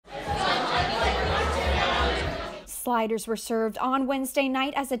Sliders were served on Wednesday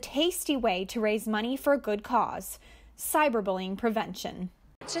night as a tasty way to raise money for a good cause, cyberbullying prevention.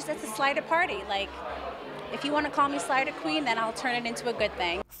 It's a slider party. Like, if you want to call me Slider Queen, then I'll turn it into a good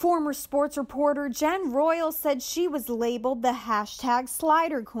thing. Former sports reporter Jen Royle said she was labeled the hashtag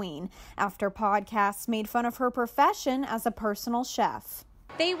Slider Queen after podcasts made fun of her profession as a personal chef.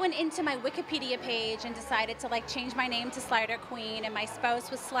 They went into my Wikipedia page and decided to change my name to Slider Queen, and my spouse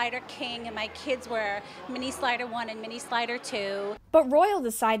was Slider King, and my kids were Mini Slider 1 and Mini Slider 2. But Royle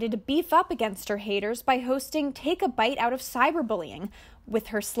decided to beef up against her haters by hosting Take a Bite Out of Cyberbullying, with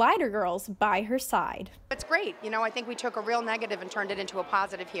her Slider girls by her side. It's great. I think we took a real negative and turned it into a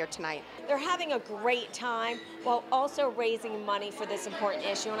positive here tonight. They're having a great time while also raising money for this important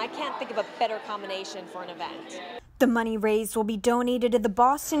issue, and I can't think of a better combination for an event. The money raised will be donated to the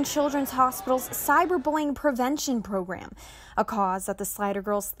Boston Children's Hospital's cyberbullying prevention program, a cause that the Slider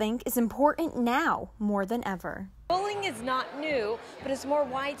girls think is important now more than ever. Bullying is not new, but it's more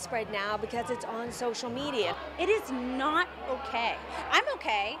widespread now because it's on social media. It is not okay. I'm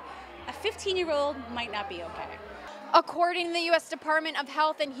okay. A 15-year-old might not be okay. According to the U.S. Department of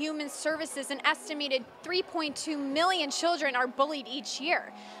Health and Human Services, an estimated 3.2 million children are bullied each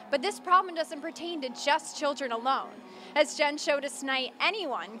year. But this problem doesn't pertain to just children alone. As Jen showed us tonight,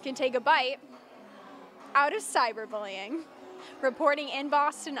 anyone can take a bite out of cyberbullying. Reporting in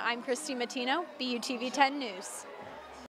Boston, I'm Christy Matino, BUTV 10 News.